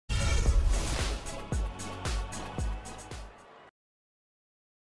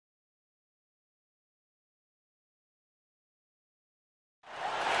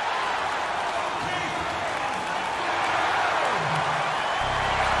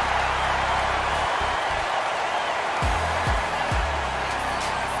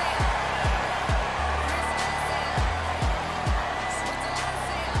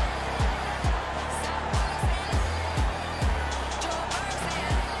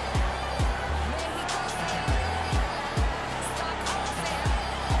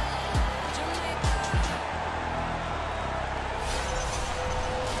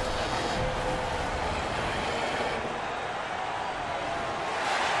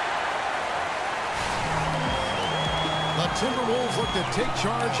Timberwolves look to take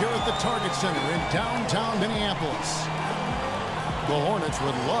charge here at the Target Center in downtown Minneapolis. The Hornets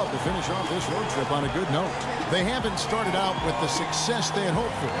would love to finish off this road trip on a good note. They haven't started out with the success they had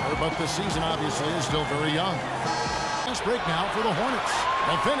hoped for, but the season obviously is still very young. Fast break now for the Hornets.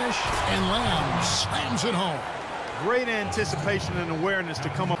 The finish, and Lamb slams it home. Great anticipation and awareness to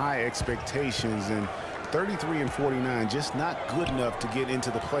come up. High expectations, and 33 and 49 just not good enough to get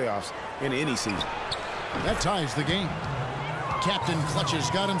into the playoffs in any season. That ties the game. Captain Clutch has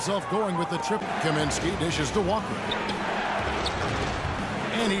got himself going with the trip. Kaminsky dishes to Walker.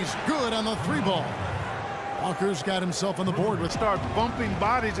 And he's good on the three ball. Walker's got himself on the board with start bumping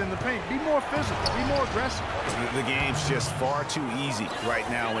bodies in the paint. Be more physical, be more aggressive. The game's just far too easy right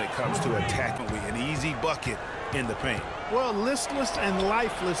now when it comes to attacking. An easy bucket in the paint. Well, listless and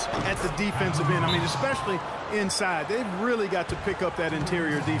lifeless at the defensive end. I mean, especially inside. They've really got to pick up that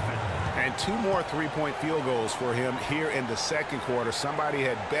interior defense. And 2 more three-point field goals for him here in the second quarter. Somebody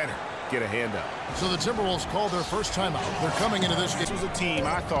had better get a hand up. So the Timberwolves called their first timeout. They're coming into this game. This was a team,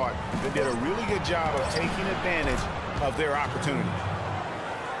 I thought, that did a really good job of taking advantage of their opportunity.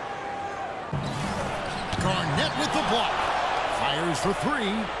 Garnett with the block. Fires for 3.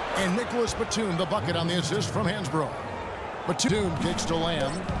 And Nicholas Batum, the bucket on the assist from Hansbrough. Batum kicks to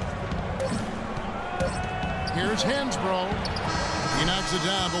Lamb. Here's Hansbrough. He knocks it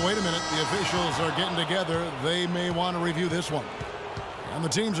down, but wait a minute. The officials are getting together. They may want to review this one. And the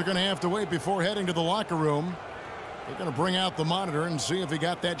teams are going to have to wait before heading to the locker room. They're going to bring out the monitor and see if he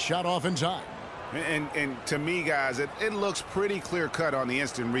got that shot off in time. And to me, guys, it looks pretty clear-cut on the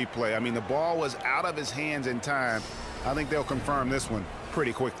instant replay. I mean, the ball was out of his hands in time. I think they'll confirm this one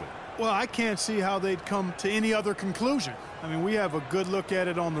pretty quickly. Well, I can't see how they'd come to any other conclusion. I mean, we have a good look at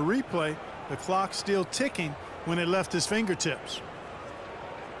it on the replay. The clock's still ticking when it left his fingertips.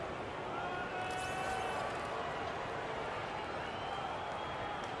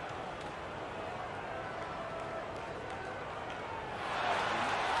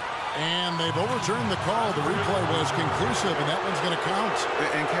 And they've overturned the call. The replay was conclusive, and that one's going to count.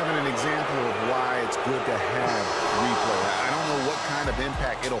 And, Kevin, an example of why it's good to have replay. I don't know what kind of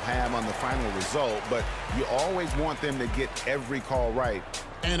impact it'll have on the final result, but you always want them to get every call right.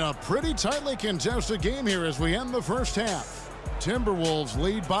 And a pretty tightly contested game here as we end the first half. Timberwolves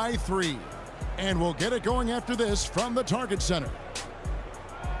lead by 3. And we'll get it going after this from the Target Center.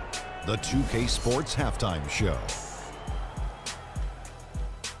 The 2K Sports Halftime Show.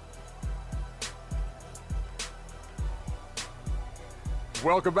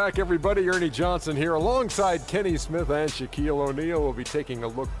 Welcome back, everybody. Ernie Johnson here alongside Kenny Smith and Shaquille O'Neal. We'll be taking a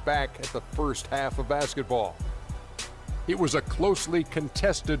look back at the first half of basketball. It was a closely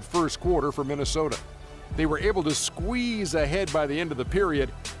contested first quarter for Minnesota. They were able to squeeze ahead by the end of the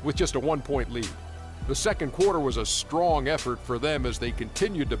period with just a 1-point lead. The second quarter was a strong effort for them as they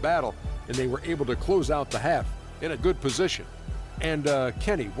continued to battle, and they were able to close out the half in a good position. And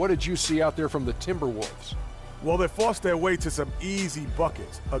Kenny, what did you see out there from the Timberwolves? Well, they forced their way to some easy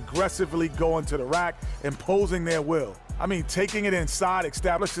buckets, aggressively going to the rack, imposing their will. I mean, taking it inside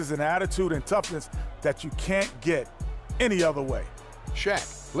establishes an attitude and toughness that you can't get any other way.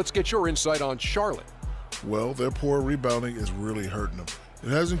 Shaq, let's get your insight on Charlotte. Well, their poor rebounding is really hurting them. It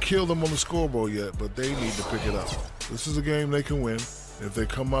hasn't killed them on the scoreboard yet, but they need to pick it up. This is a game they can win. If they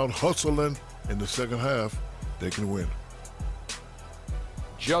come out hustling in the second half, they can win.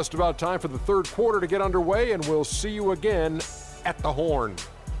 Just about time for the third quarter to get underway, and we'll see you again at the Horn.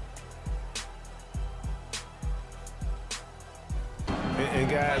 And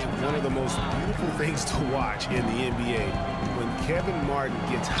guys, one of the most beautiful things to watch in the NBA, when Kevin Martin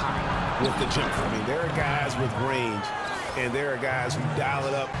gets hot with the jumper. I mean, there are guys with range, and there are guys who dial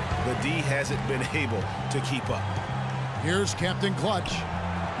it up. The D hasn't been able to keep up. Here's Captain Clutch.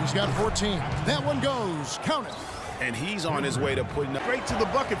 He's got 14. That one goes. Count it. And he's on his way to putting up. Straight to the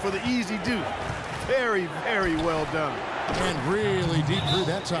bucket for the easy do. Very, very well done. And really deep through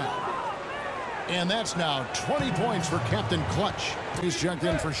that time. And that's now 20 points for Captain Clutch. He's checked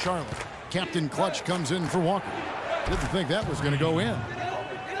in for Charlotte. Captain Clutch comes in for Walker. Didn't think that was going to go in.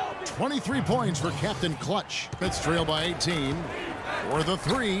 23 points for Captain Clutch. It's trailed by 18. For the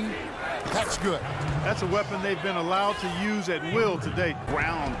 3. That's good. That's a weapon they've been allowed to use at will today.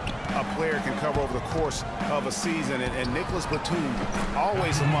 Ground a player can cover over the course of a season. And Nicholas Batum,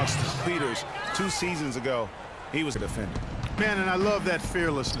 always amongst the leaders. 2 seasons ago, he was a defender. Man, and I love that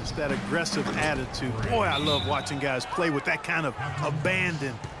fearlessness, that aggressive attitude. Boy, I love watching guys play with that kind of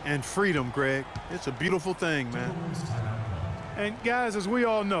abandon and freedom, Greg. It's a beautiful thing, man. And guys, as we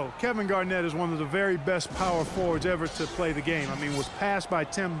all know, Kevin Garnett is one of the very best power forwards ever to play the game. I mean, was passed by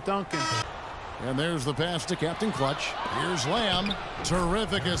Tim Duncan. And there's the pass to Captain Clutch. Here's Lamb.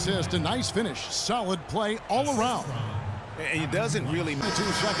 Terrific assist. A nice finish. Solid play all around. And it doesn't really... 2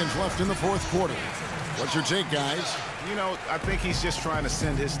 seconds left in the fourth quarter. What's your take, guys? You know, I think he's just trying to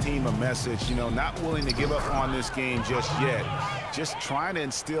send his team a message, you know, not willing to give up on this game just yet. Just trying to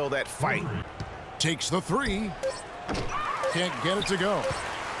instill that fight. Takes the 3. Can't get it to go.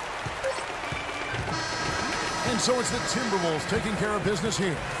 And so it's the Timberwolves taking care of business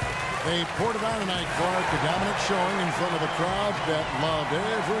here. They poured it on tonight, Clark. A dominant showing in front of a crowd that loved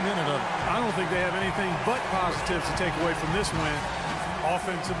every minute of it. I don't think they have anything but positives to take away from this win.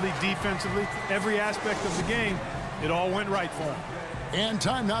 Offensively, defensively, every aspect of the game, it all went right for them. And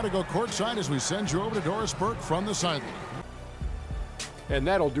time now to go courtside as we send you over to Doris Burke from the sideline. And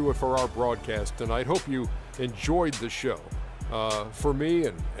that'll do it for our broadcast tonight. Hope you enjoyed the show. For me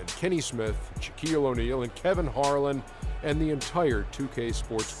and Kenny Smith, Shaquille O'Neal, and Kevin Harlan, and the entire 2K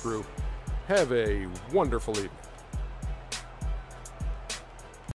Sports crew, have a wonderful evening.